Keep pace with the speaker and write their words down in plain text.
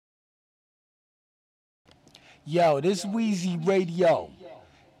Yo, this Weezy Radio.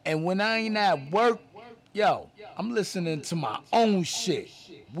 And when I ain't at work, yo, I'm listening to my own shit.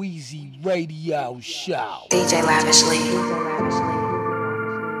 Weezy Radio Show. DJ Lavishly.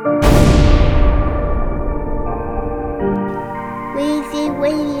 Weezy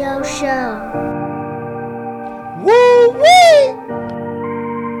Radio Show. Woo wee!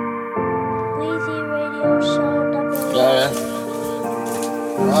 Weezy Radio Show. Double Yeah.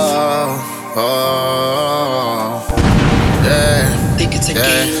 Yeah. Think it's a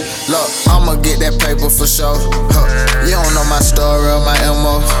game. Look, I'ma get that paper for sure. You don't know my story or my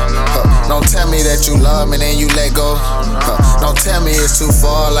MO. Don't tell me that you love me, then you let go. Don't tell me it's too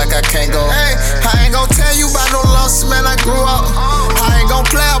far, like I can't go. Hey, I ain't gon' tell you about no loss, man, I grew up. I ain't gon'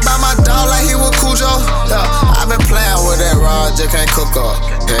 play about my dog like he was Cujo. I been playing with that rod, just can't cook up.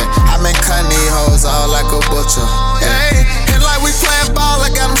 I been cutting these hoes all like a butcher. Hey, and like we playing ball,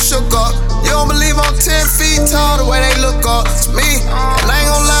 I got them shook up. You don't believe I'm 10 feet tall, the way they look up. It's me, and I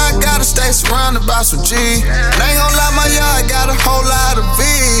ain't gon' lie, I gotta stay surrounded by some G. And I ain't gon' lie, my yard got a whole lot of V.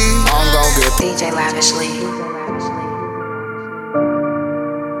 I'm gon' get DJ Lavishly.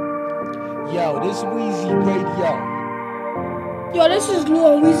 Yo, this Weezy Radio. Yo, this is Lou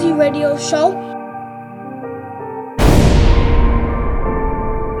on Weezy Radio Show.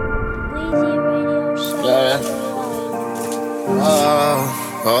 Weezy Radio Show. Yeah.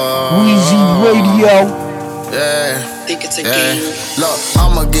 Weezy Radio. Yeah. Think it's a game. Look,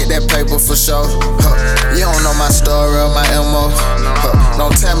 I'ma get that paper for sure. You don't know my story or my MO.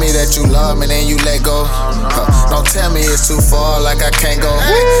 Don't tell me that you love me, then you let go. Don't tell me it's too far, like I can't go. I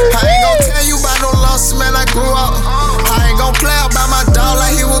ain't gon' tell you about no loss, man, I grew up. I ain't gon' play about my dog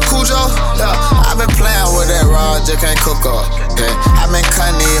like he was Cujo. I been playing with that rod, just can't cook up. I been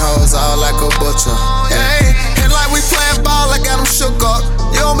cutting these hoes all like a butcher. And like we playing ball, I got them shook up.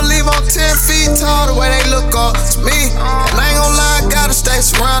 You don't believe I'm 10 feet tall, the way they look up. It's me, and I ain't gon' lie, I gotta stay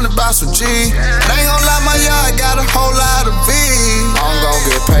surrounded by some G. And I ain't gon' lie, my yard got a whole lot of V. I'm gon'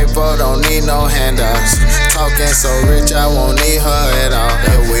 get paper, don't need no handouts. Talking so rich, I won't need her at all.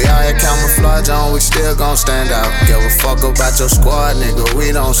 If we out here camouflage on, we still gon' stand out. Give a fuck about your squad, nigga,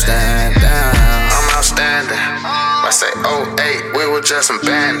 we don't stand down. I'm outstanding. I say 08, we were just some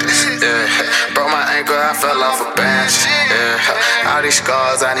bandits. Yeah, broke my ankle, I fell off a bench. Yeah, all these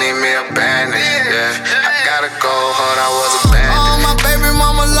scars, I need me a bandage. Yeah, I gotta go hard, I was a bandit. Oh, my baby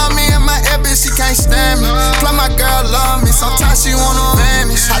mama love me and my epic, she can't stand me. Plus my girl love me, sometimes she wanna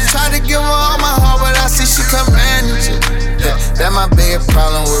vanish. I try to give her all my heart, but I see she can manage it. Yeah, that my big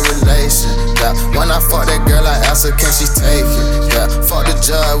problem with relation. Yeah, when I fuck that girl, I ask her, can she take it? Yeah, fuck the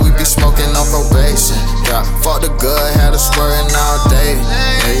judge, we be smoking on probation. Yeah, fuck the good, had her swearing all day.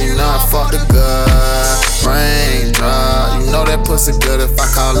 Yeah, you know I fuck the good. Raindrop, you know that pussy good if I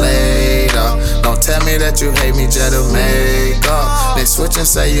call later. Don't tell me that you hate me just to make up. Then switch and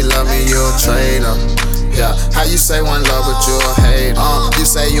say you love me, you a traitor. Yeah, how you say one love but you a hater? You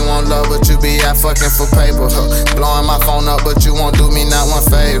say you want love but you be out fucking for paper. Blowing my phone up but you won't do me not one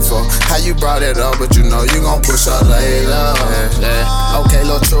favor. How you brought it up but you know you gon' push up later. Yeah. Okay,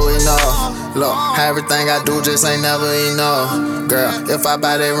 look, true enough. Look, everything I do just ain't never enough. Girl, if I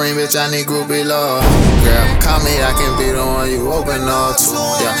buy that ring, bitch, I need groupie love. Girl, call me, I can be the one you open up to.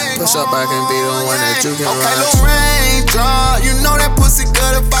 Yeah, push up, I can be the one that you can run to. Okay, little raindrop, you know that pussy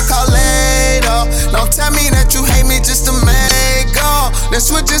good if I call later. Don't tell me that you hate me just to make up. Then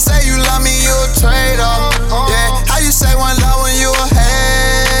switch and say you love me, you a traitor. Yeah, how you say one love when you a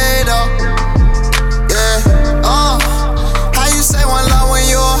hater? Yeah, how you say one love when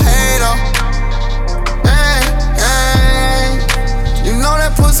you a hater? You know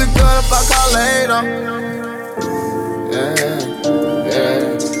that pussy good if I call later. Yeah.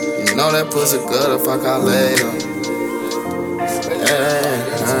 You know that pussy good if I call later. Yeah.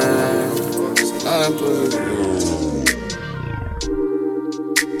 You know that pussy good.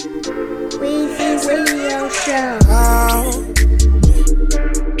 Weezy Radio Show. Wow.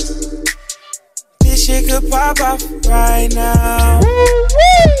 This shit could pop off right now.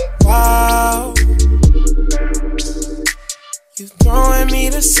 Wow. You throwing me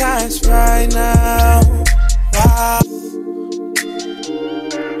the signs right now. Wow.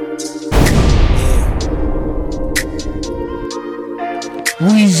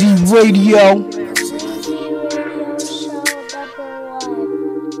 Weezy Radio. Weezy Radio Show. Double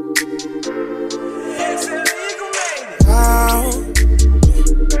 1. Wow.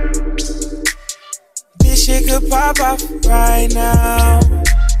 This shit could pop off right now.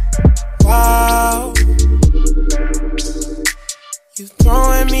 Wow. You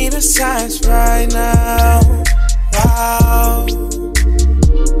throwing me the signs right now. Wow.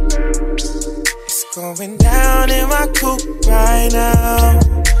 It's going down. down in my coupe right now.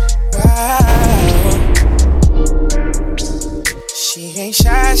 Wow. She ain't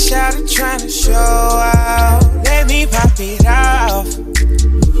shy, shouted, trying to show out. Let me pop it off.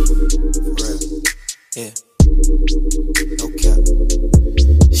 Yeah. No cap.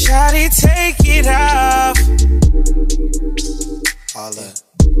 Shawty, take it off. All that.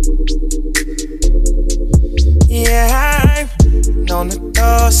 Yeah, I'm known to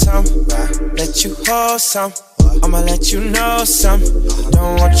throw some, let you hold some. I'ma let you know some.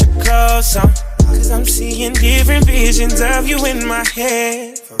 Don't want your clothes on, cause I'm seeing different visions of you in my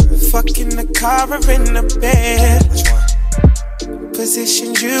head. Fucking the car or in the bed.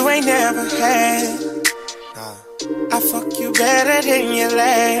 Positions you ain't never had. I fuck you better than your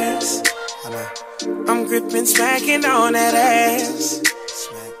last. I'm gripping, smacking on that ass.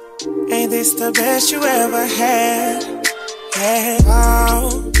 Ain't this the best you ever had? Yeah. Wow,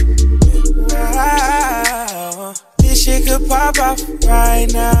 wow. This shit could pop off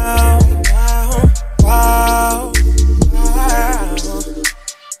right now. Wow, wow.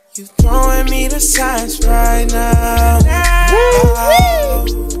 You throwing me the signs right now. Wow.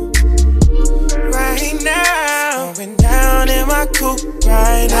 Right now. Going down in my coupe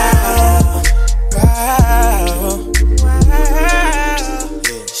right now. Wow.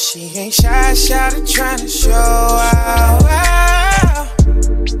 She ain't shy, shouted, trying to show out.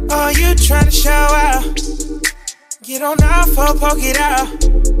 Oh, you trying to show out. Get on off or poke it out.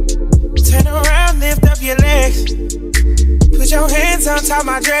 Turn around, lift up your legs. Put your hands on top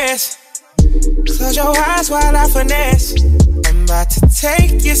my dress. Close your eyes while I finesse. I'm about to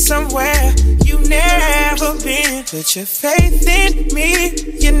take you somewhere you never been. Put your faith in me,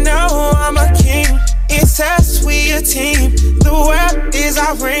 you know I'm a king. It's us, we a team. The world is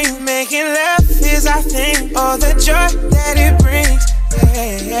our ring. Making love is our thing. All the joy that it brings.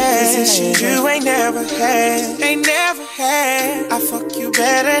 Position you ain't never had. Ain't never had. I fuck you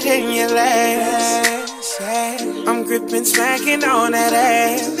better than your last. I'm gripping, smacking on that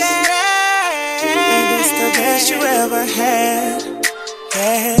ass. And it's the best you ever had.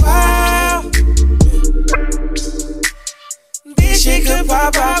 Wow. This shit could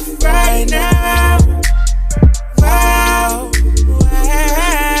pop off right now. Wow,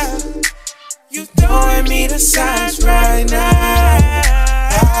 wow. You throwing me the signs right now.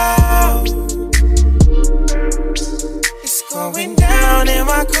 Wow. It's going down in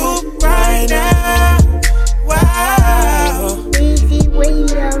my coupe right now. Wow. Weezy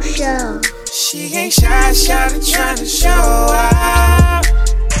Radio Show. She ain't shy, shouted, trying to show out.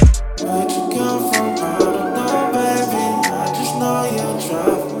 Where'd you come from? I don't know, baby. I just know you're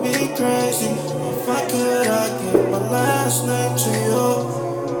driving me crazy. If I could, I'd give my last name to you.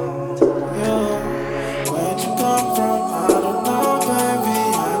 Yeah. Where'd you come from? I don't know, baby.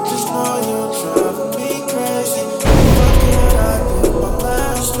 I just know you're driving me crazy. If I could, I'd give my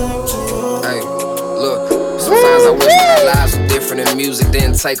last name to you. Hey, look, sometimes I wish my lives were different and music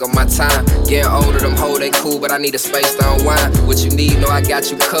didn't take up my time. Getting older, them hoes they cool, but I need a space to unwind. What you need, know I got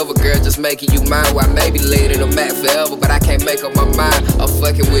you covered, girl, just making you mine. Well, I may be laid in the mat forever, but I can't make up my mind. I'm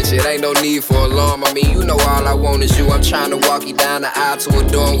fucking with you, it ain't no need for alarm. I mean, you know all I want is you. I'm trying to walk you down the aisle to a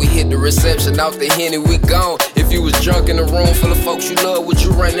door, and we hit the reception off the Henny, we gone. If you was drunk in a room full of folks you love, would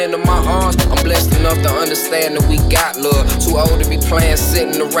you run into my arms? I'm blessed enough to understand that we got love. Too old to be playing,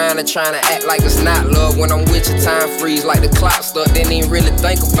 sitting around and trying to act like it's not love. When I'm with you, time freeze like the clock stuck. Didn't even really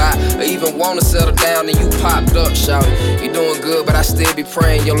think about or even wanna settle down, and you popped up, shout it. You doing good, but I still be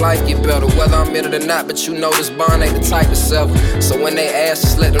praying your life get better. Whether I'm in it or not, but you know this bond ain't the type to sever. So when they ask,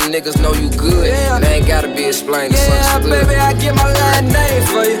 just let them niggas know you good. Yeah. And they ain't gotta be explained. Yeah, baby, I get my last name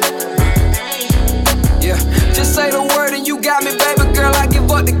for you. Yeah, just say the word and you got me, baby girl, I give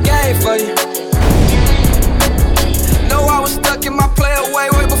up the game for you. Know I was stuck in my player way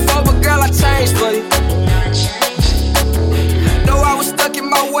before, but girl, I changed for you. Know I was stuck in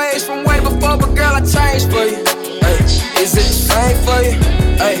my ways from way before, but girl, I changed for you. Ay, is it the same for you?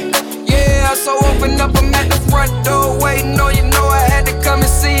 Ay, yeah, so open up, I'm at the front door waiting on you. Know I had to come and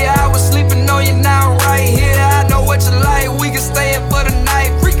see you. I was sleeping on you, now I'm right here. I know what you like, we can stay in for the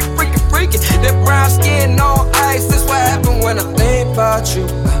night. Freaking, freaking, freaking. That brown skin on ice, that's what happened when I think about you.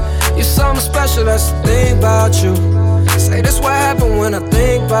 You're something special, that's the thing about you. Say this what happened when I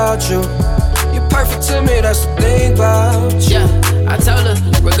think about you. You're perfect to me, that's the thing about you. Yeah, I told her,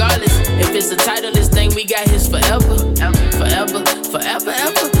 regardless, if it's the title, this thing we got his forever. Forever, forever,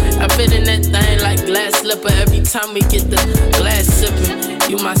 ever. I fit in that thing like glass slipper every time we get the glass sipping.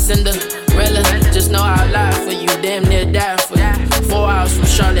 You my Cinderella, just know I'll lie for you, damn near die for you. 4 hours from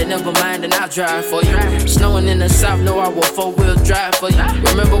Charlotte, never mind, and I'll drive for you. Snowing in the south, know I will 4-wheel drive for you.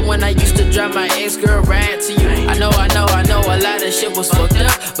 Remember when I used to drive my ex-girl ride to you? I know, a lot of shit was fucked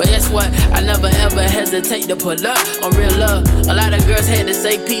up, but guess what? I never ever hesitate to pull up on real love. A lot of girls had to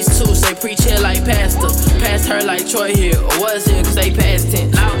say peace too, say preach here like pastor, past her like Troy here, or was here, cause they past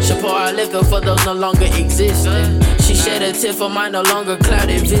tense. She pour our liquor for those no longer existing. She shed a tear for my no longer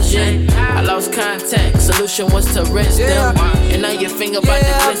clouded vision. I lost contact, solution was to rest them. And now your finger about to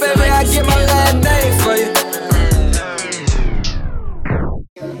glisten baby, like I get my last name for you.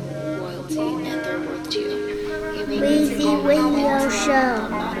 Weezy Radio Show.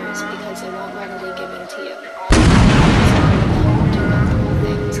 Because they won't readily give in to you.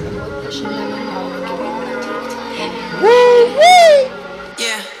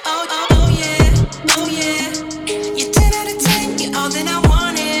 Yeah. Oh yeah. You're 10 out of 10. You're all that I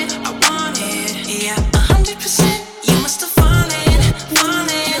wanted. Yeah. 100%. You must have fallen.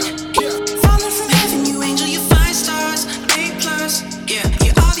 Falling from heaven, you angel. You're 5 stars, A+. Yeah.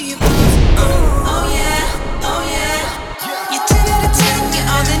 You're all the above. Oh yeah. You're 10 out of 10. You're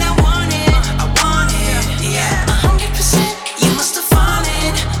all that I wanted. Yeah. 100%. You must have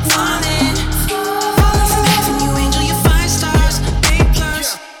fallen. Falling from heaven, you angel. You're 5 stars, A+.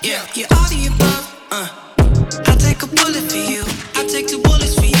 Yeah. You're all the above. I take a bullet for you. I take 2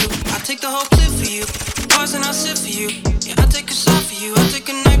 bullets for you. I take the whole clip for you. Poison I'll sip for you. Yeah, I take a shot for you. I take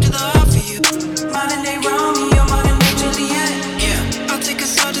a knife to the heart for you. Modern day Romeo, modern day Juliet. Yeah, I'll take a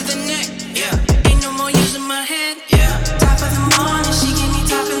sword to the neck. Yeah, ain't no more using my head. Yeah, top of the morning, she give me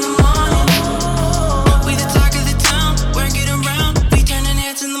top in the morning. We the talk of the town, word get around. We turning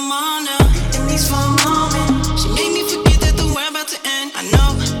heads in the mall now. In these for a moment, she made me forget that the world about to end. I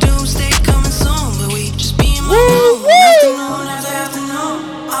know doomsday coming soon, but we just be in my room. Afternoon after afternoon,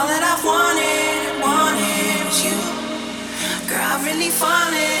 all that I've wanted was you. Girl, I'm really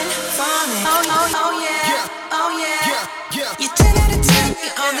falling. Oh yeah. You're 10 out of 10.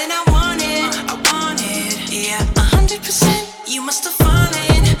 You're all that I wanted. Yeah, 100%. You must have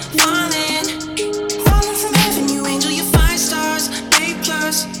fallen. Falling from heaven, you angel. You're 5 stars, A+.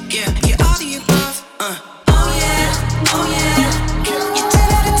 Yeah, you're all the above. Oh yeah. You're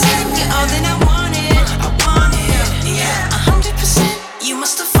 10 out of 10. You're all that I wanted. Yeah, 100%. You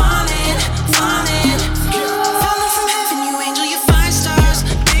must have fallen. Falling from heaven, you angel. You're 5 stars,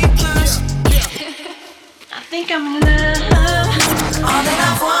 A+. I think I'm in love. All that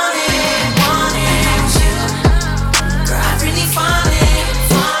I've wanted was you. Girl, I'm really falling.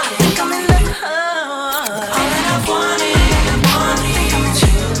 I think I'm in love. All that I've wanted was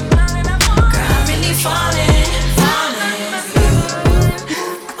you. Girl, I'm really falling.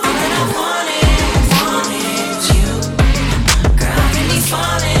 All that I've wanted was you. Girl, I'm really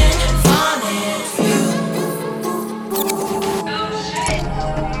falling.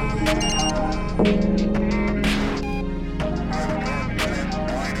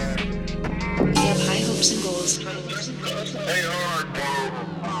 We have high hopes and goals.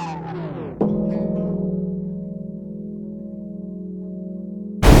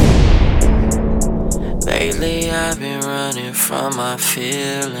 Lately I've been running from my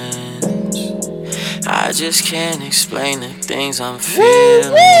feelings. I just can't explain the things I'm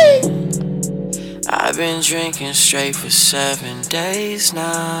feeling. I've been drinking straight for 7 days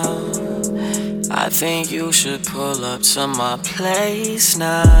now. I think you should pull up to my place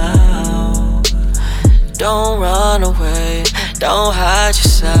now. Don't run away, don't hide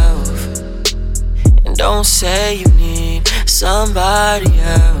yourself, and don't say you need somebody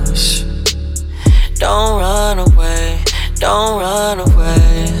else. Don't run away,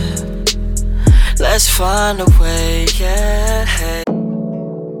 let's find a way, yeah.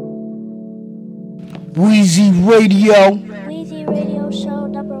 Weezy Radio. Weezy Radio Show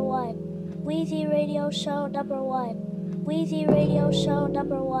number 1. Weezy Radio Show number 1. Weezy Radio Show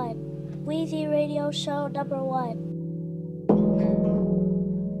number 1. Weezy Radio Show number 1.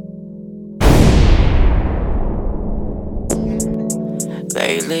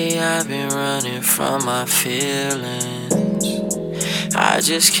 Lately I've been running from my feelings. I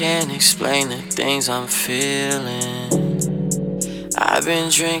just can't explain the things I'm feeling. I've been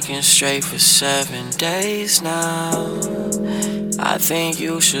drinking straight for 7 days now. I think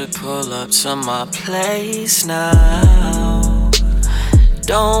you should pull up to my place now.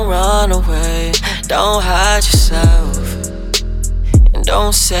 Don't run away, don't hide yourself, and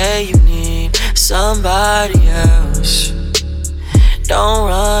don't say you need somebody else. Don't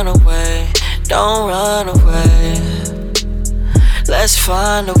run away, let's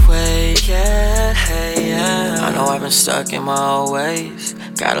find a way, yeah. I know I've been stuck in my old ways,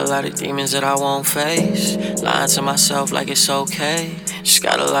 Got a lot of demons that I won't face. Lying to myself like it's okay. Just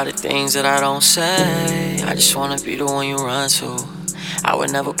got a lot of things that I don't say. I just wanna be the one you run to. I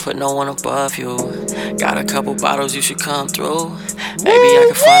would never put no one above you. Got a couple bottles, you should come through. Maybe I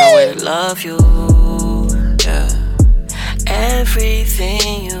can find a way to love you. Yeah.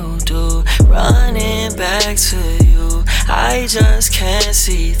 Everything you do, running back to you. I just can't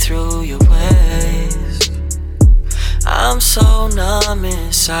see through your ways. I'm so numb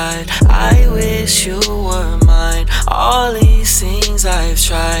inside. I wish you were mine. All these things I've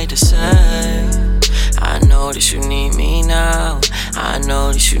tried to say. I know that you need me now. I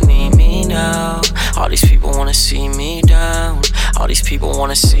know that you need me now. All these people wanna see me down. All these people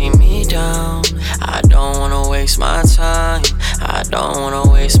wanna see me down. I don't wanna waste my time. I don't wanna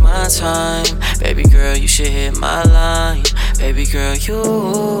waste my time. Baby girl, you should hit my line. Baby girl, you.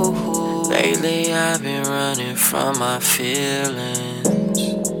 Lately I've been running from my feelings.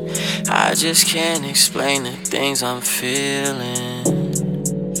 I just can't explain the things I'm feeling.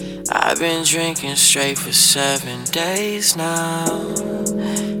 I've been drinking straight for 7 days now.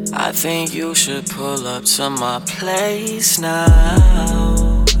 I think you should pull up to my place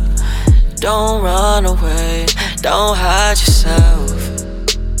now. Don't run away, don't hide yourself.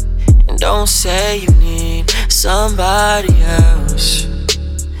 And don't say you need somebody else.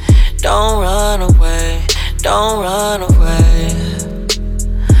 Don't run away, don't run away.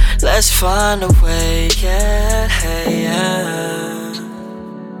 Let's find a way, yeah, yeah.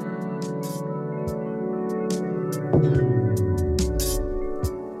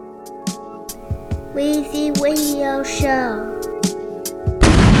 Weezy Radio Show.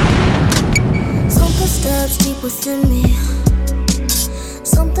 Something stabs deep within me.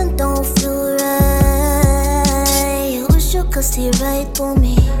 Something don't feel right. Wish you could see right through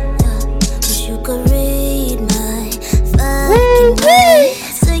me. Wish you could read my fucking mind.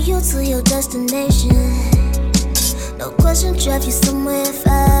 Feel you to your destination. No question, drive you somewhere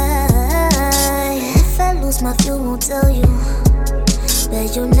far. If I lose my fuel, won't tell you.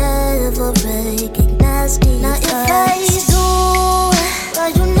 But you never recognize me. Now if I do,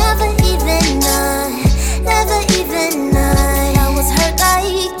 well you never even know. Never even know I was hurt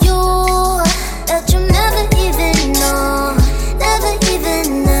like you. That you never even know. Never even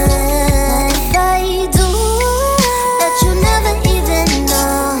know. Now if I do, that you never even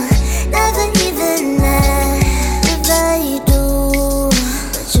know. Never even know. If I do,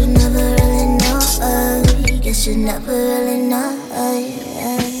 that you never really know. Guess you never really know.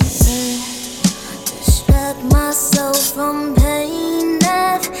 Distract myself from pain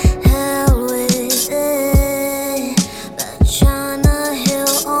I've held with it, but tryna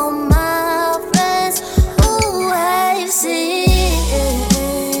heal all my friends who I've seen.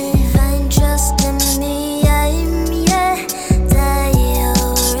 Find trust in me, I'm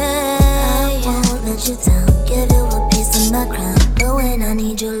I won't let you down, give you a piece of my crown. But when I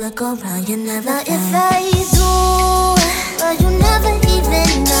need you, look around, you never found. If I do, well you never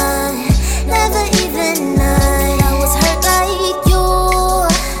even know. Never even know I was hurt like you.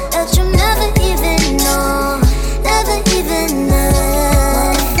 That you never even know. Never even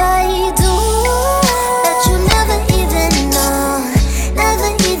know. If I do, that you never even know. Never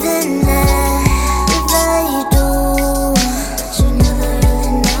even know. If I do, that you never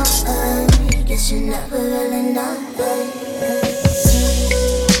really know. Guess you never really know.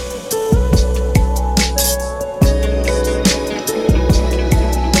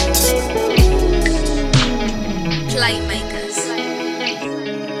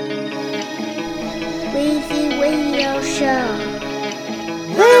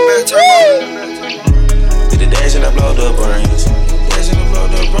 Did the dash and I blowed up brains. Dash and I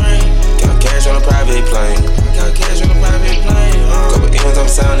blowed up brain. Count cash on a private plane. Count cash on a private plane. Couple M's on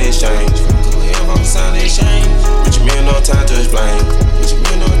the sound exchange. Couple M's on the sound exchange. Rich meal, no time to explain. Rich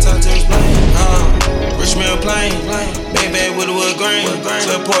meal, no time to explain. Rich meal plane. Baby with a wood grain.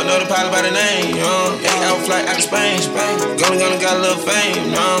 Club port, know the pilot by the name. 8-hour flight out of Spain. Gonna got a little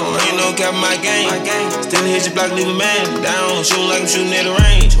fame. No, ain't no cap in my game. Still hit your block, leave a man down. Shooting like I'm shooting at the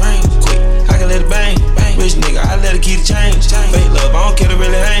range. Quick, I can let it bang. Rich nigga, I let it keep the change. Fake love, I don't care to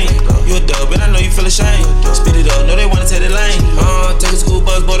really hang. You a dub, and I know you feel ashamed. Spit it up, know they wanna take the lane. Take a school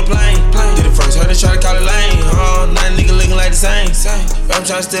bus, board a plane. Get it first, heard they try to call it lane. Night nigga looking like the same. I'm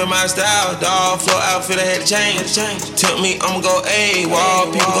tryna steal my style, dawg. Floor outfit, I had to change. Took me, I'ma go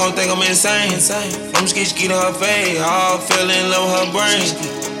AWOL. People gon' think I'm insane. I'm skitty to her face. Fell in love with her brain.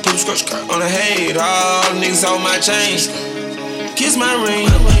 Put a skirt on her head. All the niggas on my chain. Kiss my ring.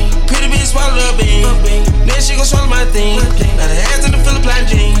 Pretty bitch swallow up bean. Then she gon' swallow my thing. Got her ass in the Philippine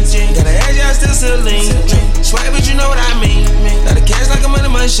jeans. Got her ass, yeah, I still lean. Swag, but you know what I mean. Got the cash like a money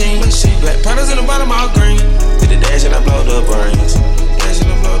machine. Black powders in the bottom, all green. Did the dash and I blow the brains. Dash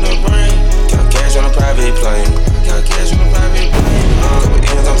and I blow the brain. Count cash on a private plane. Count cash on a private plane. Couple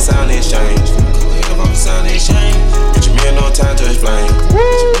ends on sound exchange. Couple ends on sound exchange. Rich meal, no time to explain.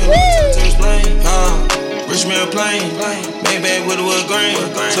 Rich meal, no time to explain. Rich meal plane. Maybach with a wood grain.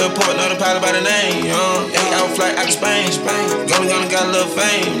 To a port, know the pilot by the name. 8-hour flight out to Spain. Gonna got a little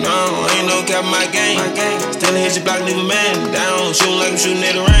fame. No, ain't no cap in my game. Still hit your block, leave a man down. Shooting like I'm shooting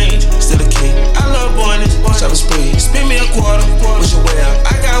at the range. Still a kid. I love boyness. Shop a spree. Spend me a quarter. Wish you well.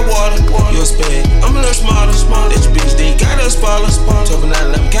 I got water. You a sped. I'm a little smarter. That your bitch then got a spoiler. 12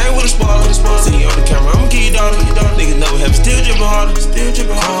 and 9 came with a spoiler. See you on the camera. I'm a key daughter. Niggas never have still dripping harder.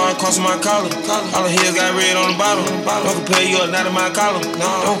 Come hard crossing my collar. All the hills got red on the bottom. Don't compare you up, not in my column.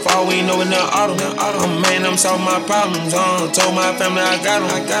 Don't fall, we ain't know it no auto. I'm a man, I'm solving my problems. Told my family I got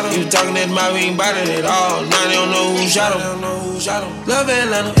them. You talking that mouth, we ain't bout it at all. Now they don't know who shot him. Love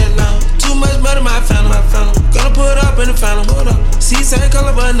Atlanta. Too much murder, my family. Gonna put up in the phantom. See same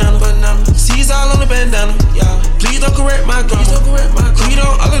color banana. Seeds all on the bandana. Please don't correct my grammar. Creed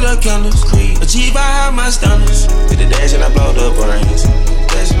on all of the candles. Achieve, I have my standards. Did the dash and I blow the brains.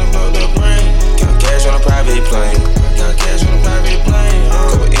 Count cash on a private plane.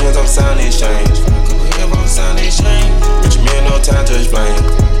 Couple ends on sound exchange. Rich meal, no time to explain.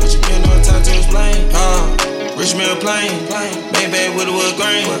 Rich meal plane. Maybach with a wood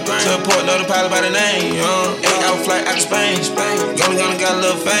grain. To a port, know the pilot by the name. 8-hour flight out to Spain. Gonna got a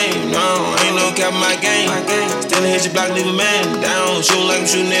little fame. No, ain't no cap in my game. Still hit your block, leave a man down. Shooting like I'm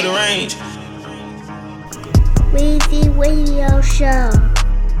shooting at the range. Weezy Radio Show.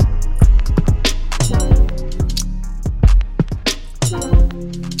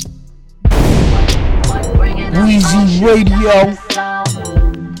 Weezy Radio.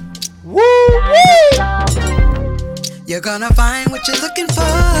 Woo-wee! You're gonna find what you're looking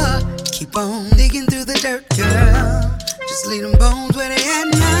for. Keep on digging through the dirt, girl. Just leave them bones where they at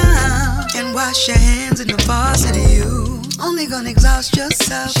now. And wash your hands in the faucet. You only gonna exhaust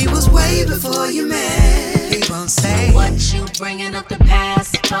yourself. She was way before you met. Keep on saying what you bringing up the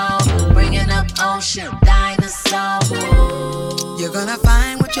past for. Bringing up ocean dinosaurs. You're gonna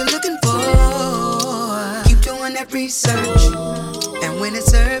find what you're looking for. Keep doing that research. And when it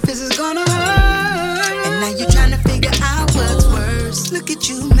surfaces, it's gonna hurt. And now you're trying to figure out what's worse. Look at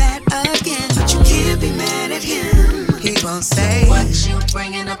you mad again, but you can't be mad at him. He won't say what you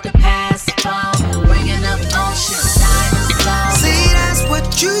bringing up the past for. Bringing up ocean dinosaurs. See, that's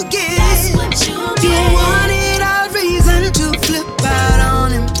what you get. That's what you get. You wanted a reason to flip out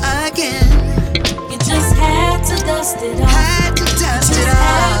on him again. You just had to dust it off. Had to dust it off.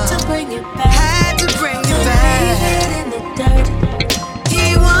 Had to bring it back. Had to bring it back. Leave it in the dirt.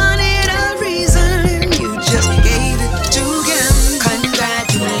 He wanted a reason and you just gave it to him.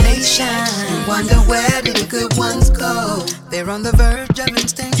 Congratulations. You wonder where did the good ones go? They're on the verge of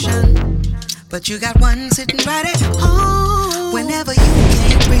extinction, but you got one sitting right at home. Whenever you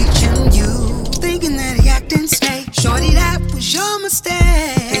can't reach him, you thinking that he acting snake. Shorty, that was your mistake.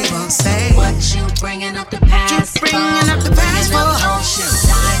 He won't say what you bringing up the past. You bringing up the past for ocean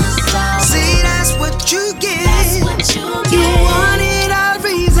dinosaurs. See, that's what you get. That's what you get. You wanted a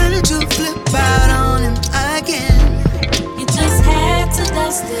reason to flip out on him again. You just had to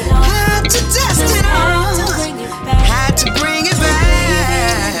dust it off. Had to dust it off. Had to bring it back. Had to bring it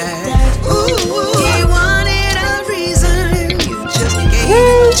back. Ooh, he wanted a reason and you just gave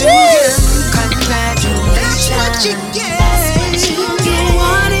it to him. Congratulations. That's what you get. That's what you get. You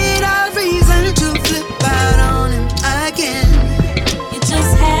wanted a reason to flip out on him again. You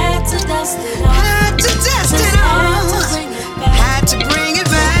just had to dust it off. Had to dust it off. Had to bring it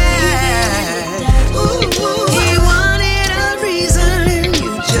back. Ooh, he wanted a reason and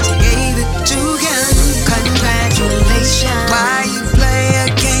you just gave it to him. Congratulations. Why you play a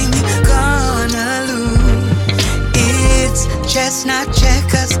game you're gonna lose? It's just not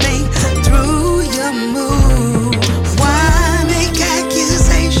checkers, think through your move. Why make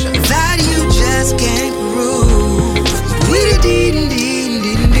accusations that you just can't prove?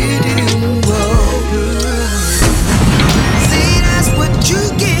 See, that's what you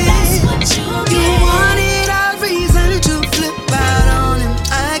get. That's what you You get. wanted a reason to flip out on him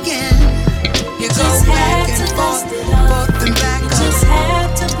again. You go Just back had and to forth, dust it off. forth and back You up. just had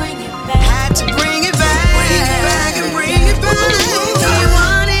to bring it back. Had to bring it back, and bring it back. You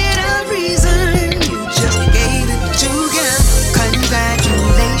wanted a reason and you just gave it to him.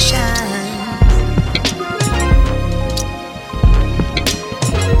 Congratulations.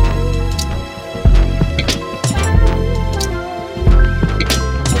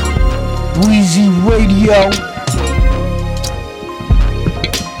 Weezy Radio.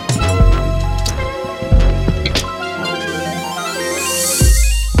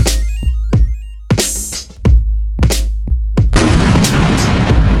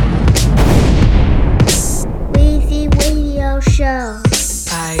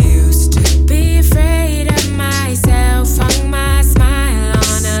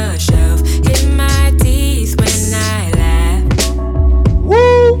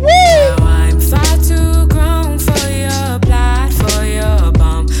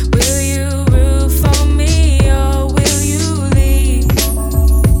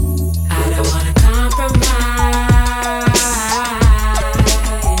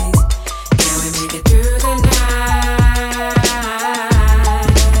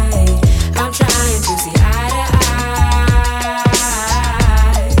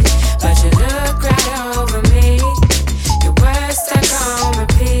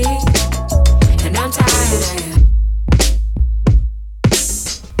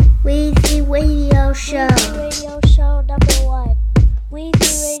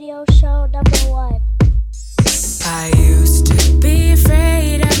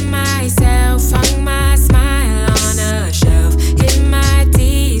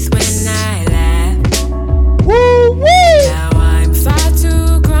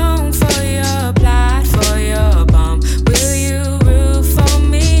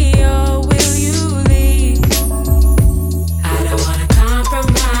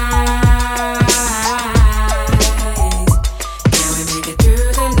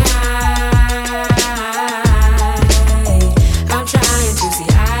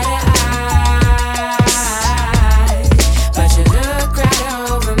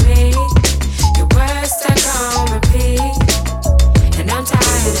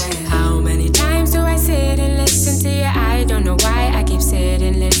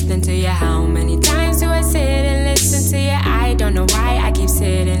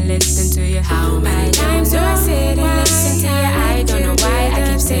 sit and listen to you? How many times do I sit and listen to you? I don't know why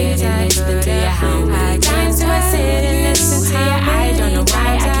I keep sitting and listening to you. How many times do I sit and listen to you? I don't know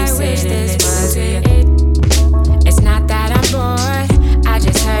why I keep sitting and listening to you. It's not that I'm bored, I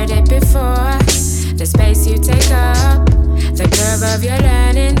just heard it before. The space you take up, the curve of your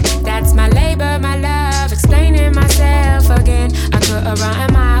learning, that's my labor, my love. Explaining myself again. I could've run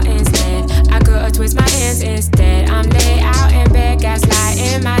a mile instead. I could've twist my hands instead. I'm laid out in bed, gaslight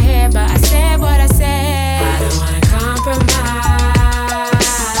in my head, but I said what I said. I don't wanna compromise.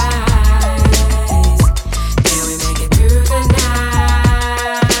 Can we make it through the night?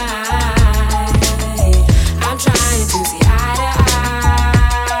 I'm trying to see eye to eye,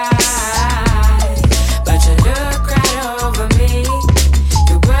 but you look right over me.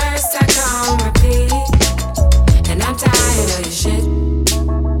 Your words stuck on repeat, and I'm tired of your shit.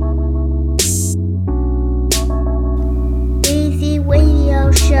 Weezy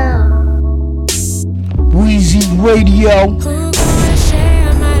Radio Show. Weezy Radio. Who gonna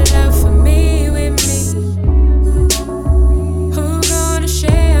share my love for me with me? Who gonna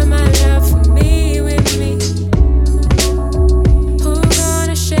share my love for me with me? Who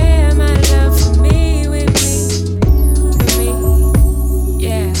gonna share my love for me with me? With me,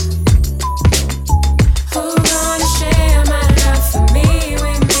 yeah. Who gonna share my love for me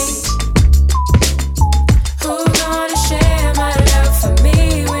with me? Who gonna share my love for me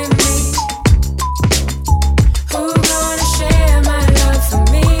with me? Who gonna share my love for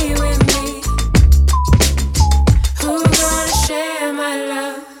me with me? Who gonna share my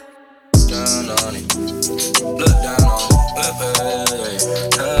love? Down on it. Look down on it.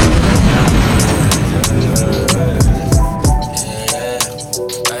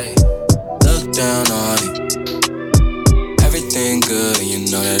 Hey, look down on it. Everything good, and you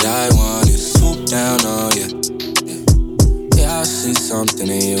know that I want it. Swoop down on you. Yeah, I see something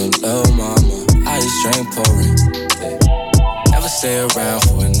in you, little mama. I just drink pouring. Never stay around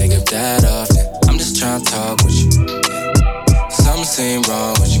for a nigga that often. I'm just tryna talk with you. Something seem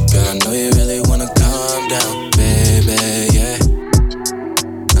wrong with you, girl. I know you really wanna calm down, baby, yeah.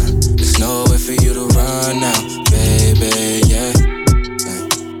 There's no way for you to run now, baby, yeah.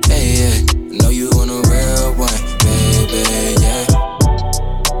 Hey, yeah. I know you want a real one, baby, yeah.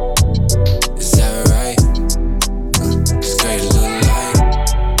 Is that right? It's great to look like.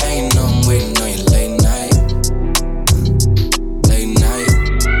 Ain't no I'm waiting on you late night. Late night.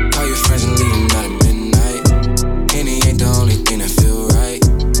 Call your friends and leave them out at midnight. Henny ain't the only thing that feel right.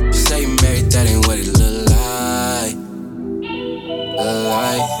 You say you married, that ain't what it look like. Look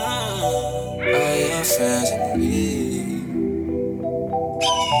like. All your friends and me.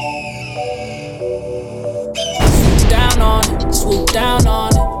 Down on it, swoop down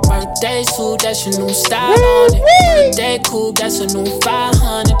on it. Birthday suit, that's your new style on it. Birthday coupe, that's a new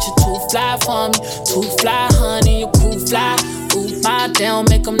 500. You're too fly for me, too fly, honey. You're cool fly. Ooh, my damn,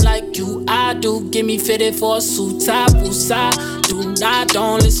 make them like you. I do. Get me fitted for a suit top. Woosah, do not,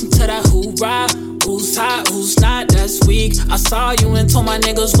 don't listen to that hoorah. Who's hot, who's not, that's weak. I saw you and told my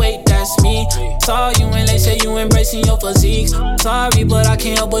niggas, wait, that's me. Saw you and they say you embracing your physique. Sorry, but I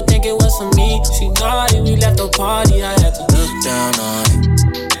can't help but think it was for me. She naughty, we left the party, I had to look down on it.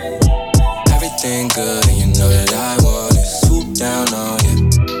 Everything good, and you know that I want it. Swoop down on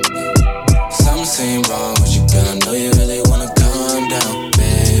you. Something seem wrong with you, girl. I know you really wanna calm down,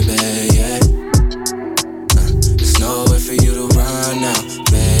 baby, yeah. There's no way for you to run now,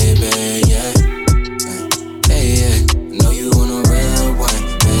 baby, yeah. Hey, yeah. I know you want a real one,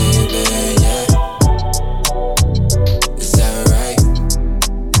 baby, yeah. Is that right?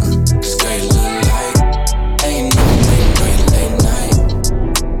 It's great to look like. Ain't no waiting on you late night.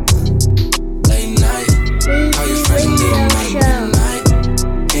 Late night. Call your friends and leave them out at midnight.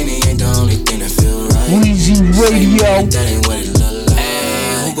 Henny ain't the only thing that feel right. Weezy Radio. That ain't what it look like.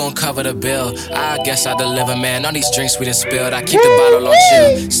 Hey, who gon' cover the bill? I guess I deliver, man. All these drinks we done spilled, I keep the bottle on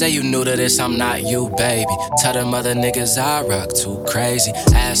chill. Say you new to this, I'm not you, baby. Tell them other niggas I rock too crazy.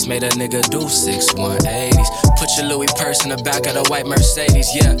 Ass made a nigga do 6 180s. Put your Louis purse in the back of the white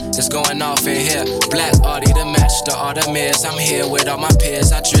Mercedes, yeah. It's going off in here. Black Audi to match the Artemis. I'm here with all my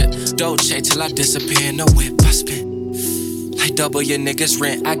peers. I drip Dolce till I disappear in the whip I spin. Like double your niggas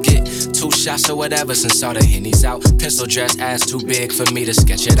rent, I get 2 shots or whatever since all the Henny's out. Pencil dress ass too big for me to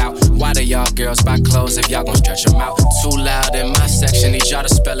sketch it out. Why do y'all girls buy clothes if y'all gon' stretch them out? Too loud in my section, need y'all to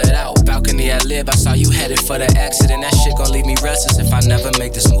spell it out. Balcony at Lib, I saw you headed for the exit, and that shit gon' leave me restless if I never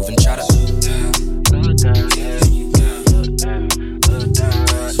make this move and try to.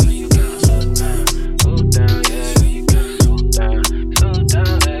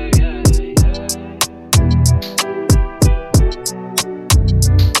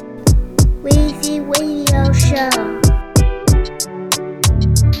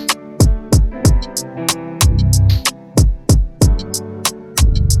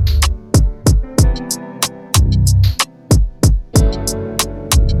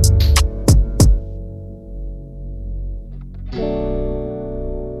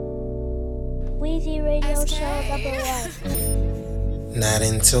 Not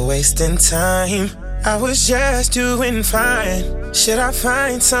into wasting time. I was just doing fine. Should I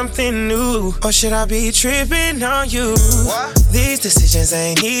find something new? Or should I be tripping on you? What? These decisions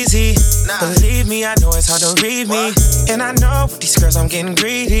ain't easy. Believe me, I know it's hard to read me. And I know with these girls I'm getting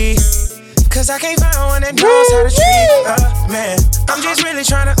greedy. Cause I can't find one that knows how to treat a man. I'm just really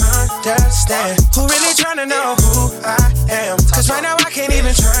trying to understand. Who really trying to know who I am? Cause right now I can't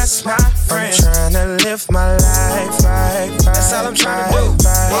even trust my friends. I'm trying to live my life right. That's all I'm trying to do.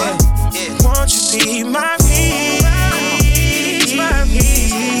 Won't you be my peace? My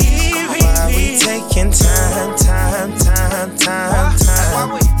peace. Why we taking time?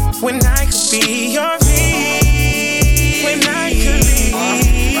 When I could be your peace. When I could be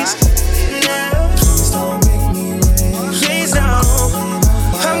peace. Please don't make me wait. Please don't.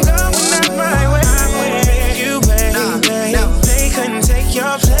 I'm going out my way. You wait, babe. They couldn't take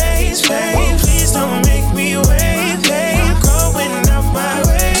your place, babe. Please don't make me wait, babe. I'm going out my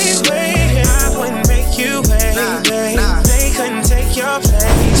way, babe. I wouldn't make you wait, babe. They couldn't take your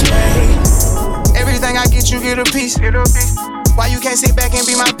place, babe. Everything I get, you get a piece. Why you can't sit back and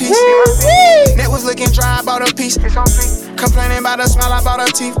be my piece? Net was looking dry, I bought a piece. Complaining about the smell, I bought her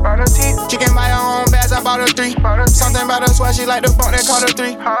teeth. She can buy her own bags, I bought her 3. Something about her swag, she like the bump that called her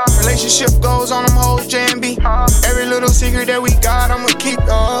 3. Relationship goes on them hoes, J&B. Every little secret that we got, I'ma keep.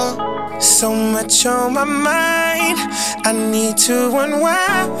 So much on my mind, I need to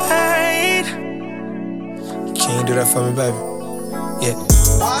unwind. Can you do that for me, baby? Yeah.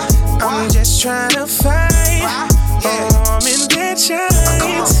 I'm just trying to find warm and dead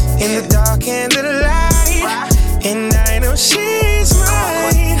shines in the dark and the light. And I know she's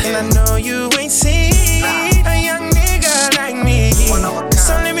mine. And I know you ain't seen a young nigga like me.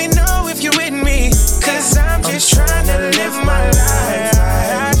 So let me know if you're with me. Cause I'm just trying to live my life.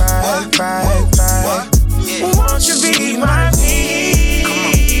 Won't you be my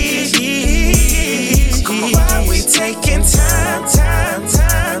peace? Why we taking time?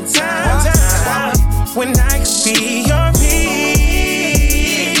 When I could be your peace.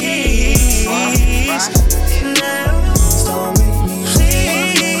 Now,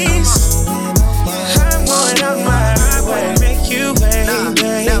 please. I'm going out my way, make you wait,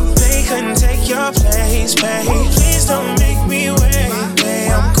 babe. They couldn't take your place, babe. Please don't make me wait,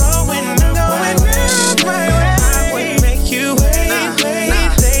 babe. I'm going out my way. I would make you wait,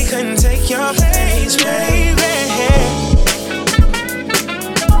 babe. They couldn't take your place, baby.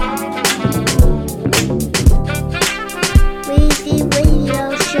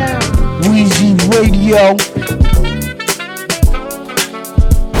 Weezy Radio.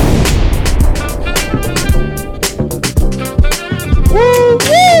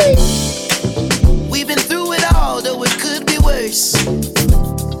 We've been through it all, though it could be worse.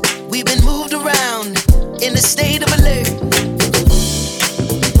 We've been moved around in a state of alert.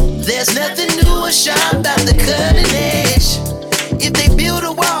 There's nothing new or sharp about the cutting edge. If they build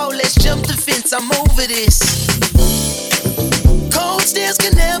a wall, let's jump the fence, I'm over this. Cold stairs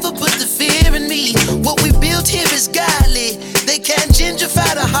can never put the fear in me. What we built here is godly. They can't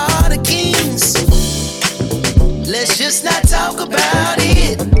gentrify the heart of kings. Let's just not talk about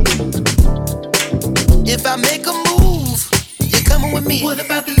it. If I make a move, you're coming with me. What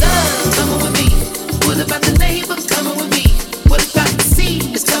about the love? Coming with me. What about the neighbor? Coming with me. What about the sea?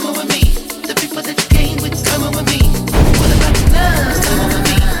 It's coming with me. The people that you came with, coming with me. What about the love? Coming with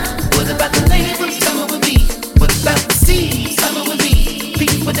me. What about the neighbor? Coming with me. What about the sea? Coming with me.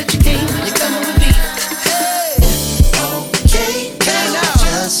 People that you came with, you're coming with me. Hey. Okay, now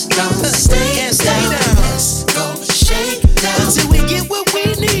just don't stay down. Let's go shake down until we get what we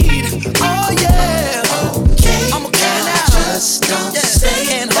need. Oh yeah. Okay, I'm okay now. Just don't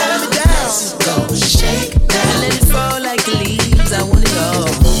stay down. Hold me down. Let's go shake down and let it fall like the leaves. I wanna go.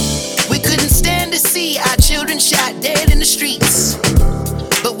 We couldn't stand to see our children shot dead in the streets.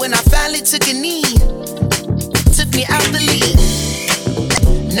 But when I finally took a knee, took me out the lead.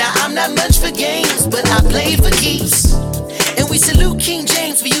 Now I'm not much for games, but I play for keeps. And we salute King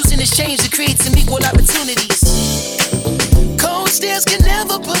James for using this change to create some equal opportunities. Cold stairs can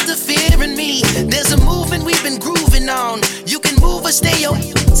never put the fear in me. There's a movement we've been grooving on. You can move or stay your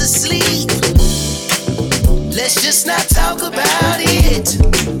to sleep. Let's just not talk about it.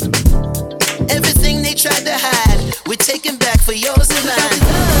 Everything they tried to hide, we're taking back for yours and mine.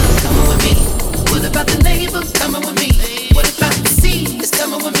 Coming with me. What about the neighbor? Coming with me. What about the sea? It's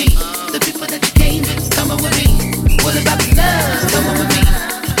coming with me. The people that you came with, coming with me. What about the love? Coming with me.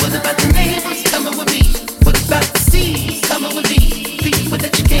 What about the neighbors? Coming with me. What about the sea? Coming with me. People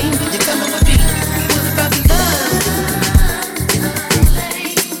that you came with, you're coming with me. What about the love?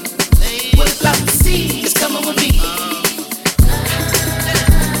 What about the sea? It's coming with me.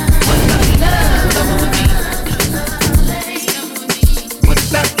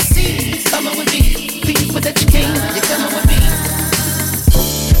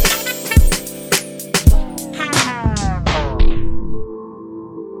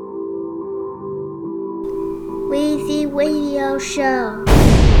 Radio Show.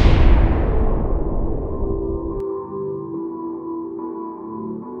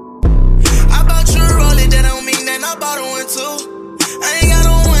 I bought you a rollie, that don't mean that I bought one too. I ain't got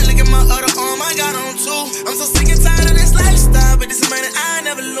on one, look at my other arm, I got on two. I'm so sick and tired of this lifestyle, but this money I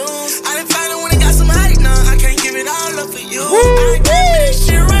never lose. I done found it when it got some height now, I can't give it all up for you. I ain't got for this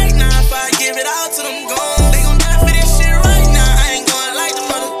shit right now, if I give it all to them goons, they gon' die for this shit right now. I ain't going like them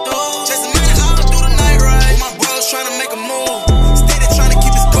other dudes. Chasing money all through the night ride. My bros tryna make a move, steady tryna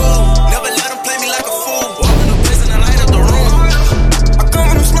keep it cool. Never let them play me like a fool. Walk in the place and I light up the room. I come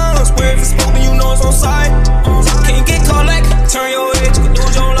from them slums where if it's smoke then you know it's on sight. Can't get caught like turn your head, you can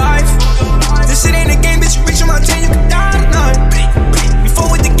lose your life. This shit ain't a game, bitch. You reach on my 10, you can die tonight. Before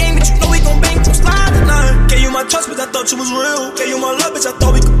with the game, bitch, you know we gon' bang, gon' slide tonight. Gave you my trust, but I thought you was real. Gave you my love, bitch, I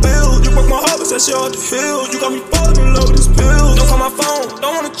thought we could build. You broke my heart, but that shit hard to heal. You got me falling in love with this pill. Don't call my phone,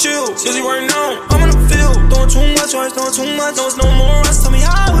 don't wanna chill. Busy right now, I'm in the field. Doing too much, right? Doing too much. Don't no more rest, tell me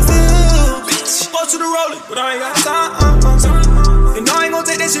how it feels. Bitch, go to the rolling, but I ain't got time. And I ain't gon'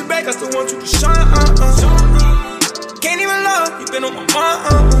 take that shit back, I still want you to shine. Can't even love, you been on my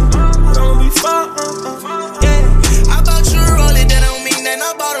mind. But I'ma be fine. Yeah. I bought you a rollie, that don't mean that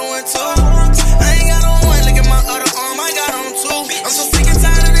I bought one too. I ain't got on one, look at my other arm, I got on two. I'm so sick and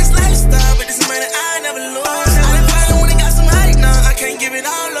tired of this lifestyle, but this money I never lose. I done found it when it got some height now, I can't give it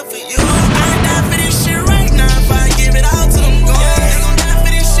all up for you. I ain't die for this shit right now, if I give it all to them goons, they gon' die for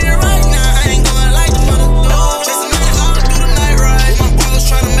this shit right now. I ain't going like them other dudes. Chasing money all through the night ride. My bros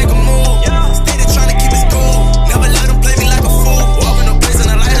tryna make a move, steady tryna keep it cool. Never let them play me like a fool. Walk in the place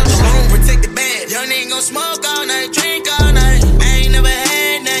and I light up the room. Protect the bed. Young nigga gon' smoke all night, drink all night. I ain't never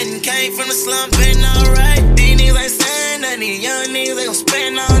had nothing. Came from the slump, been alright. These niggas ain't saying nothing. These young niggas they gon'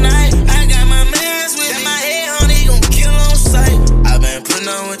 spend all night. I got my mans with me. My head on, he gon' kill on sight. I been putting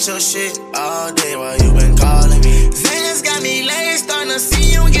on with your shit all day while you been calling me. Zans got me late, starting to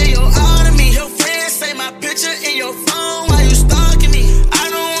see you get your all to me. Your friends say my picture in your phone while you stalking me. I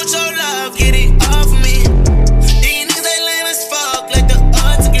don't want your love, get it off of me. These niggas they lame as fuck, like the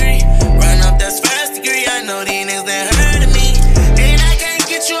odds agree. Run up that's first degree, I know these niggas they heard of me. And I can't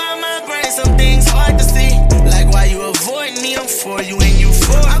get you out my brain, some things hard to see. Like why you avoiding me, I'm for you and you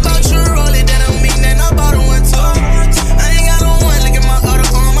for me. I bought you a rollie, that don't mean that I bought one too. I ain't got on one, look at my other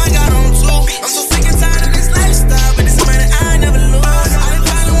arm, I got on two. I'm so sick and tired of this lifestyle, but this money I never lose. I done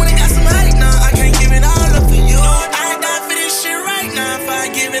found it when it got some height now, I can't give it all up for you. I ain't die for this shit right now, if I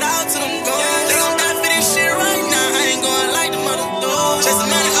give it all to them goons, they gon' die for this shit right now. I ain't going like them other dudes. Chasing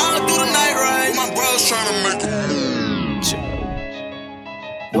money all through the night ride. My bros tryna make it.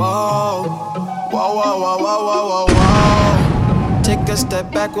 Whoa, whoa, whoa, whoa, whoa, whoa, whoa, whoa. Take a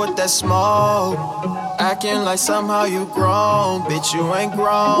step back with that smoke. Acting like somehow you grown. Bitch, you ain't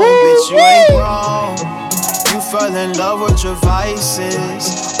grown. Bitch, you ain't grown. You fell in love with your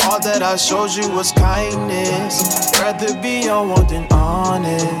vices. All that I showed you was kindness. Rather be unwanted than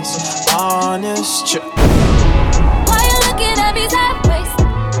honest. Honest. Why you looking at me sideways?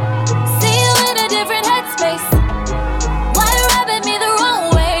 See you in a different headspace. Why you rubbing me the wrong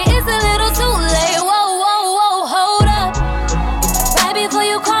way? It's a little too late. Whoa, whoa, whoa, hold up. Right before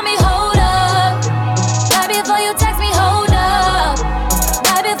you call me, hold up. Right before you text me, hold up.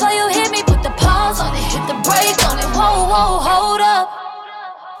 Right before you hit me, put the pause on it, hit the brake on it. Whoa, whoa, hold up.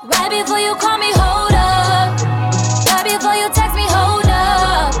 Right before you call me, hold up. Right before you text me, hold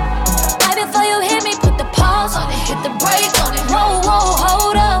up. Right before you hit me, put the pause on it, hit the brake on it. Whoa, whoa,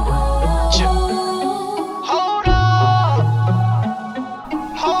 hold up.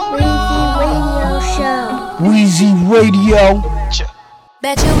 Weezy Radio.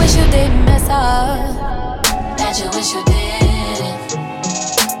 Bet you wish you didn't mess up. Bet you wish you didn't.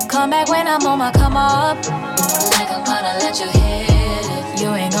 Come back when I'm on my come up. Like I'm gonna let you hit it. You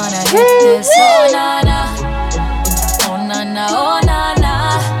ain't gonna hit this. Oh na na. Oh na na. Oh na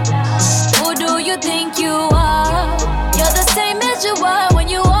na. Who do you think you are? You're the same as you were when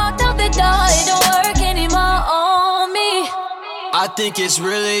you walked out the door. It don't work anymore on me. I think it's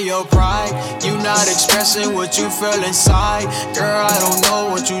really your pride. You not expressing what you feel inside. Girl, I don't know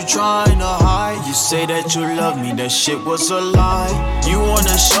what you trying to hide. You say that you love me, that shit was a lie. You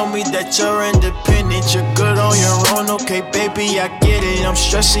wanna show me that you're independent, you're good on your own. Okay, baby, I get it. I'm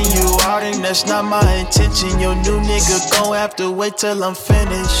stressing you out and that's not my intention. Your new nigga gon' have to wait till I'm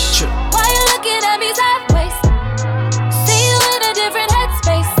finished. Why you looking at me sideways? See you in a different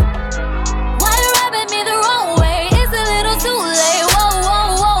headspace. Why you rubbing me the wrong way? It's a little too late. Whoa,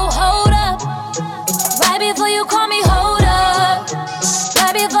 whoa, whoa, hold up. Right before you call me, hold up.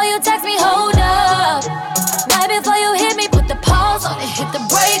 Right before you text me, hold up. Right before you hit me, put the pause on it, hit the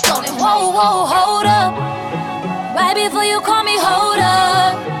brake on it. Whoa, whoa, hold up. Right before you call me, hold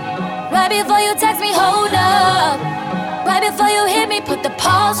up. Right before you text me, hold up. Right before you hit me, put the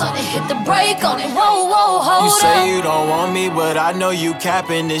pause on it, hit the brake on it. Whoa, whoa, hold up. You say you don't want me, but I know you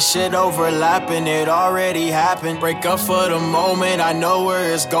capping. This shit overlapping, it already happened. Break up for the moment, I know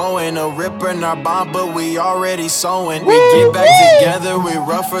where it's going. A ripper in our bond, but we already sewing. We get back together, we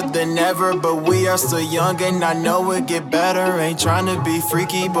rougher than ever, but we are still young and I know it get better. Ain't trying to be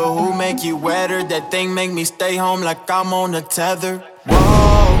freaky, but who make you wetter? That thing make me stay home like I'm on a tether.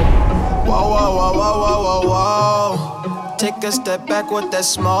 Whoa, whoa, whoa, whoa, whoa, whoa, whoa. Take a step back with that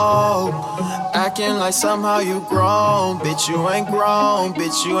smoke. Acting like somehow you grown. Bitch, you ain't grown.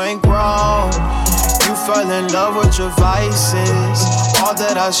 Bitch, you ain't grown. You fell in love with your vices. All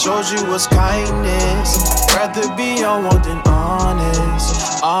that I showed you was kindness. Rather be on one than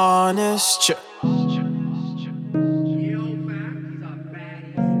honest. Honest.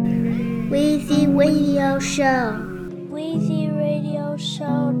 Weezy Radio Show. Weezy Radio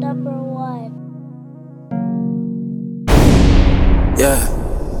Show #1. Yeah,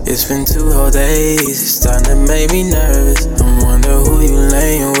 it's been 2 whole days. It's starting to make me nervous. I wonder who you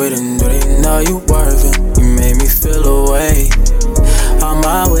laying with and do they know you worth it? You made me feel away. All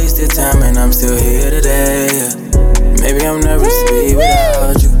my wasted time and I'm still here today. Maybe I'm nervous to be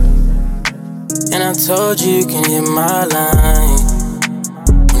without you. And I told you you can hit my line.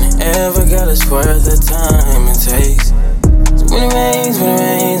 Whenever, girl, it's worth the time it takes. So when it rains, when it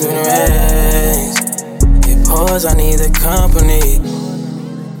rains, when it rains, it pours, I need the company.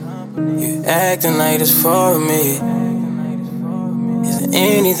 You acting like it's for me. Is there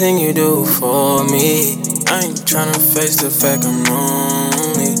anything you do for me? I ain't tryna face the fact I'm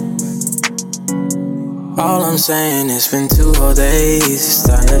lonely. All I'm saying, it's been 2 whole days. It's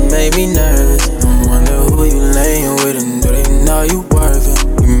starting to make me nervous. I wonder who you laying with and do they know you worth it?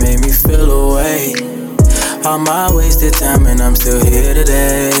 You made me feel away. All my wasted time and I'm still here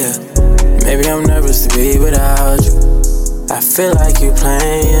today. Maybe I'm nervous to be without you. I feel like you're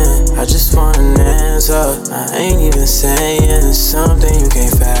playing, I just want an answer. I ain't even saying something you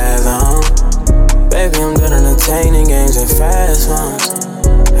can't fathom. Baby, I'm done entertaining games and fast ones.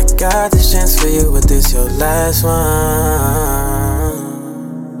 I got this chance for you, but this your last one.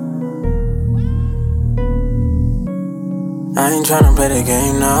 I ain't tryna play the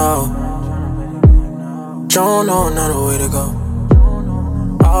game now. Don't know another way to go.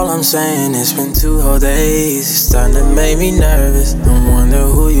 All I'm saying, it's been 2 whole days. It's starting to make me nervous. I wonder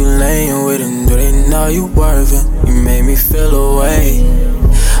who you laying with and do they know you worth it? You made me feel away.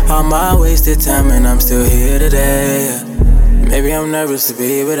 All my wasted time and I'm still here today. Maybe I'm nervous to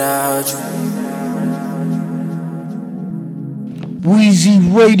be without you. Weezy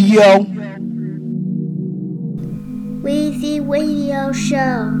Radio. Weezy Radio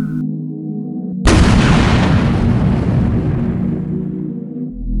Show.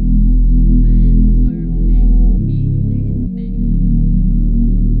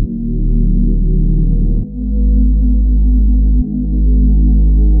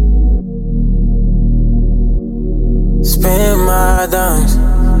 Spend my dimes,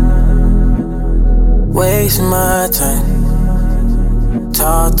 waste my time.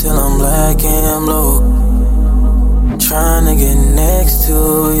 Talk till I'm black and blue. Trying to get next to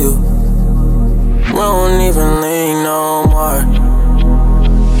you. Won't even lean no more.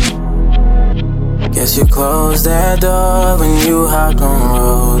 Guess you closed that door when you hopped on the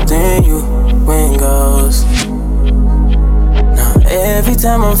road. Then you went ghost. Now every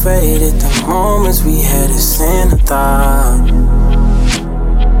time I'm faded, the moments we had is in a thought.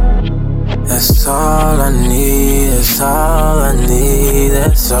 That's all I need, that's all I need,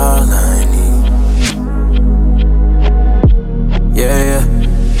 that's all I need. Yeah, yeah,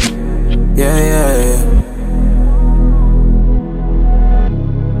 yeah, yeah, yeah.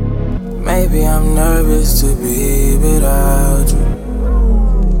 Maybe I'm nervous to be without you.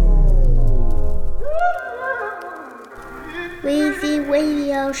 Weezy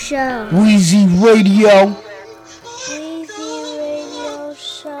Radio Show. Weezy Radio. Weezy Radio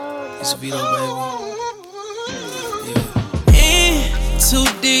Show. It's Vito, baby. In too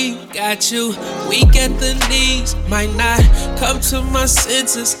deep, got you weak at the knees. Might not come to my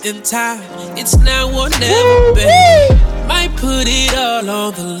senses in time. It's now or never, baby. Might put it all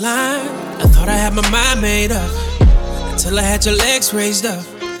on the line. I thought I had my mind made up until I had your legs raised up.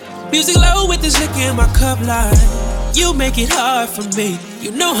 Music low with this liquor in my cup line. You make it hard for me.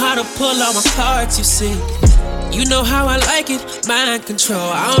 You know how to pull all my cards, you see. You know how I like it, mind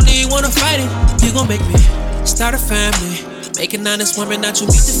control. I don't even wanna fight it. You gon' make me start a family. Make an honest woman, not you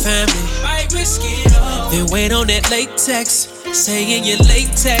meet the family. Might risk it all. Then wait on that latex, say in your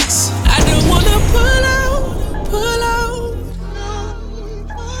latex. I don't wanna pull out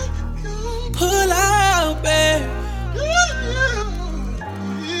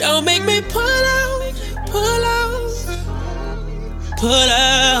pull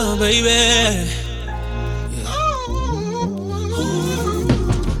out, baby.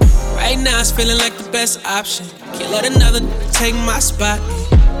 Right now it's feeling like the best option. Can't let another take my spot.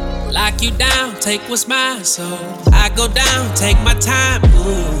 Lock you down, take what's mine. So I go down, take my time.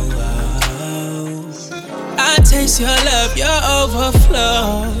 Ooh, I taste your love, your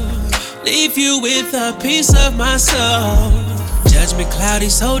overflow. Leave you with a piece of my soul. Judgment cloudy,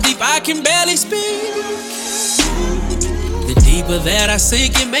 so deep I can barely speak. The deeper that I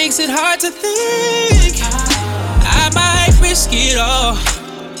sink, it makes it hard to think. I might risk it all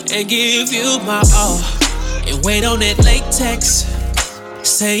and give you my all, and wait on that latex,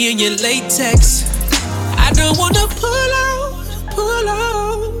 say in your latex. I don't wanna pull out,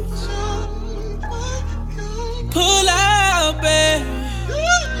 babe.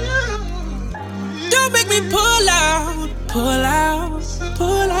 Don't make me pull out.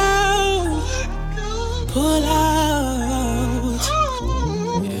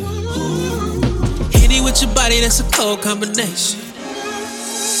 Hit it with your body, that's a cold combination.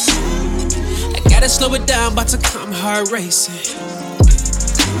 I gotta slow it down, about to come hard racing.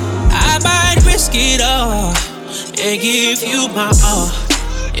 I might risk it all and give you my all,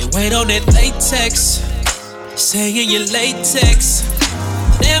 and wait on that latex, say in your latex.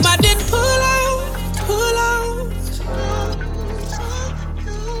 Damn, I didn't pull out.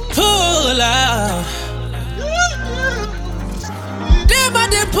 Damn, I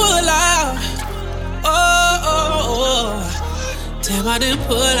didn't pull out. Oh. Damn, I didn't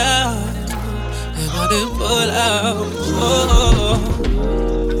pull out. Damn, I didn't pull out.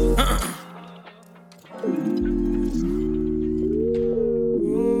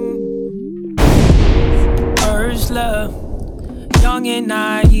 First love, young and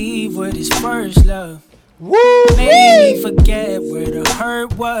naive with his first love. Made me forget where the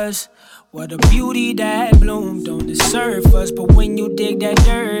hurt was. What a beauty that bloomed on the surface. But when you dig that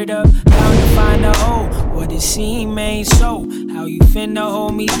dirt up, bound to find a hole. What it seemed ain't so. How you finna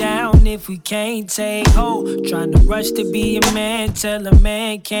hold me down if we can't take hold? Trying to rush to be a man, tell a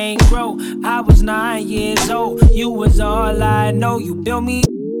man can't grow. I was 9 years old, you was all I know. You built me.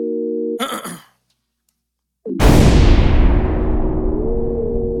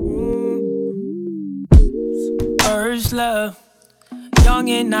 First love, young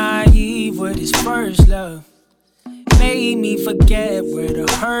and naive with his first love. Made me forget where the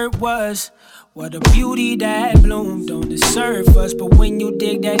hurt was. What a beauty that bloomed on the surface. But when you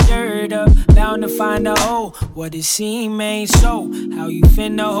dig that dirt up, bound to find a hole. What it seemed ain't so. How you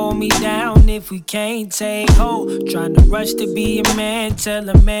finna hold me down if we can't take hold? Trying to rush to be a man, tell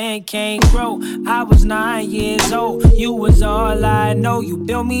a man can't grow. I was 9 years old, you was all I know. You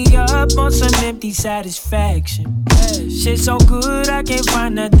built me up on some empty satisfaction. Shit so good, I can't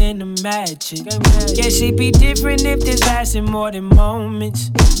find nothing to match it. Guess it'd be different if this lasted more than moments.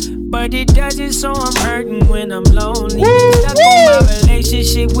 But it doesn't, so I'm hurting when I'm lonely. Stuck on my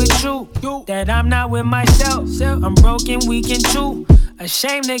relationship with you, that I'm not with myself. I'm broken, weak and true.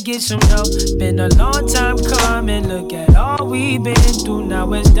 Ashamed to get some help. Been a long time coming. Look at all we've been through.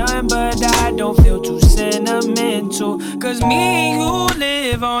 Now it's done, but I don't feel too sentimental. Cause me and you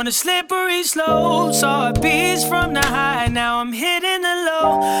live on a slippery slope. Saw a beast from the high, now I'm hitting the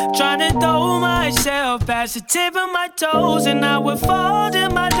low. Trying to throw myself past the tip of my toes. And I would fall to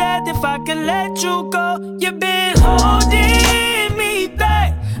my death if I could let you go. You've been holding me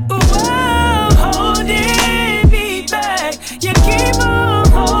back. Ooh, holding me back. You keep on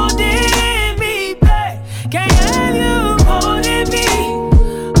holding me back. Can't have you holding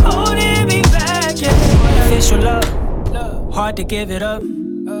me back. Yeah. Official love, hard to give it up.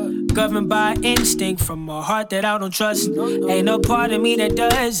 Governed by instinct from a heart that I don't trust. Ain't no part of me that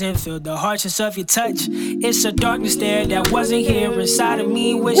doesn't feel the harshness of your touch. It's a darkness there that wasn't here inside of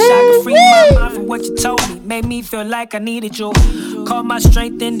me. Wish I could free my mind from what you told me. Made me feel like I needed you. Called my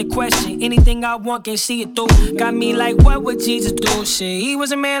strength into question. Anything I want, can't see it through. Got me like, what would Jesus do? Shit, he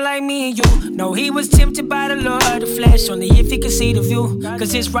was a man like me and you. No, he was tempted by the lure of the flesh, only if he could see the view.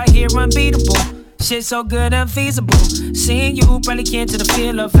 Cause it's right here unbeatable. Shit so good, unfeasible. Seeing you probably can't to the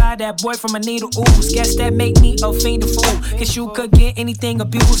feel of how that boy from a needle ooze. Guess that make me a fiend, a fool. Guess you could get anything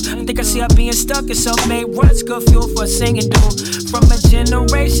abused. I think I see her being stuck in self-made ruts. Good fuel for a singing dude. From a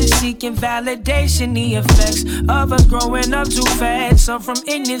generation seeking validation, the effects of us growing up too fast. Some from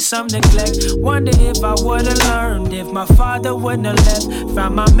ignorance, some neglect. Wonder if I would've learned, if my father wouldn't have left.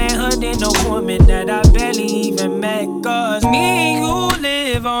 Found my manhood in a woman that I barely even met. Cause me and you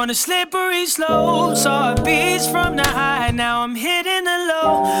live live on a slippery slope. Saw a beach from the high, now I'm hitting the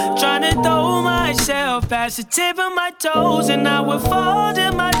low. Trying to throw myself past the tip of my toes, and I would fall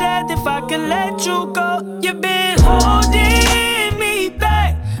to my death if I could let you go. You've been holding me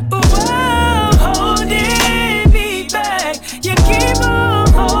back, but while holding me back, you keep on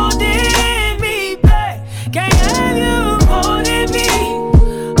holding me back. Can't have you holding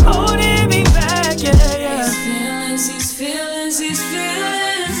me back, yeah, yeah. These feelings, these feelings.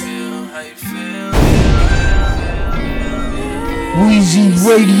 Weezy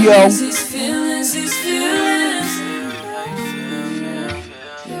Radio. These feelings, these feelings.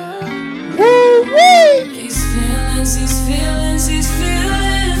 Woo wee. These feelings, these feelings, these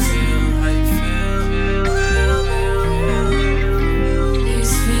feelings.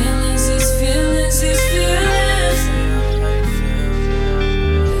 These feelings, these feelings, these feelings.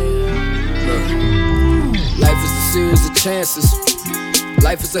 Life is a series of chances.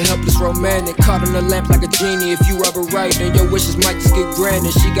 Life is a helpless romantic, caught in a lamp like a genie. If you rub her right, then your wishes might just get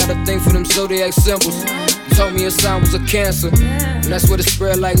granted. She got a thing for them zodiac symbols. Told me her sign was a Cancer, and that's what it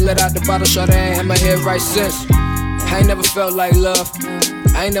spread like. Let out the bottle shot, I ain't had my head right since. I ain't never felt like love,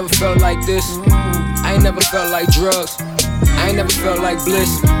 I ain't never felt like this. I ain't never felt like drugs, I ain't never felt like bliss.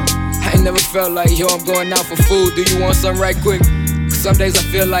 I ain't never felt like, yo, I'm going out for food, do you want something right quick? Cause some days I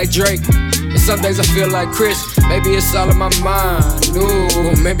feel like Drake, and some days I feel like Chris. Maybe it's all in my mind,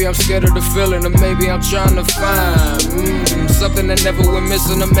 ooh. Maybe I'm scared of the feeling, or maybe I'm trying to find something that never went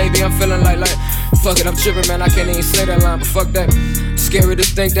missing, or maybe I'm feeling like fuck it, I'm tripping, man, I can't even say that line, but fuck that. Scary to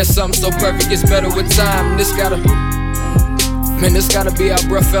think that something so perfect gets better with time. This gotta be our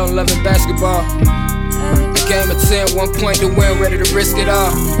bruh fell in love in basketball. A game of 10, 1 point to win, ready to risk it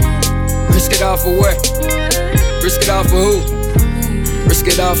all. Risk it all for what? Risk it all for who? Risk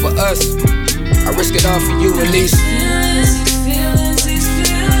it all for us. I risk it all for you at least.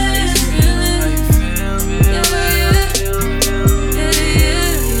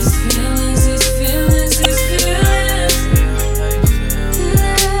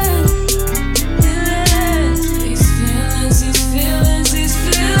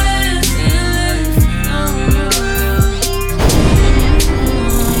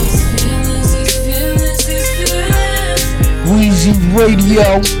 Weezy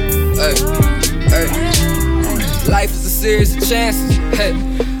Radio. Hey. Life is a series of chances. Hey,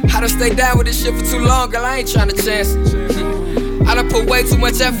 I done stayed down with this shit for too long, girl. I ain't tryna chance it. I done put way too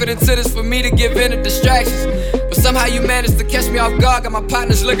much effort into this for me to give in to distractions. But somehow you managed to catch me off guard. Got my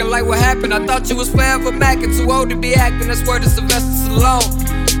partners looking like what happened. I thought you was forever macking, too old to be acting. That's word to Sylvester Stallone.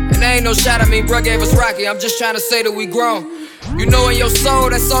 And there ain't no shot, I mean, bruh gave us Rocky. I'm just trying to say that we grown. You know in your soul,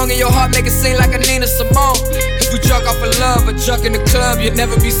 that song in your heart make it seem like a Nina Simone. If we drunk off of love or drunk in the club, you'd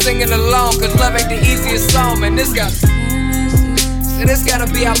never be singing along. Cause love ain't the easiest song, man. This gotta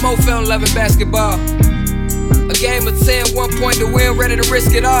be how Mo fell in love in basketball. A game of 10, 1 point to win, ready to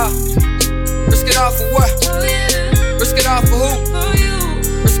risk it all. Risk it all for what? Risk it all for who?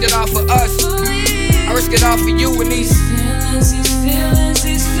 Risk it all for us. I risk it all for you and these feelings, these feelings.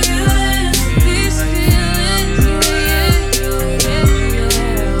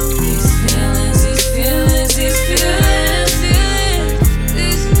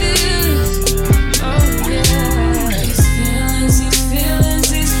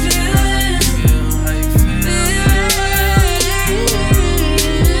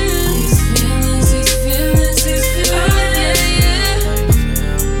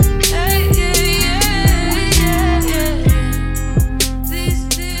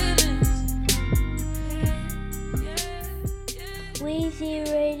 Weezy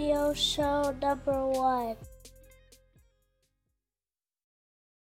Radio Show #1.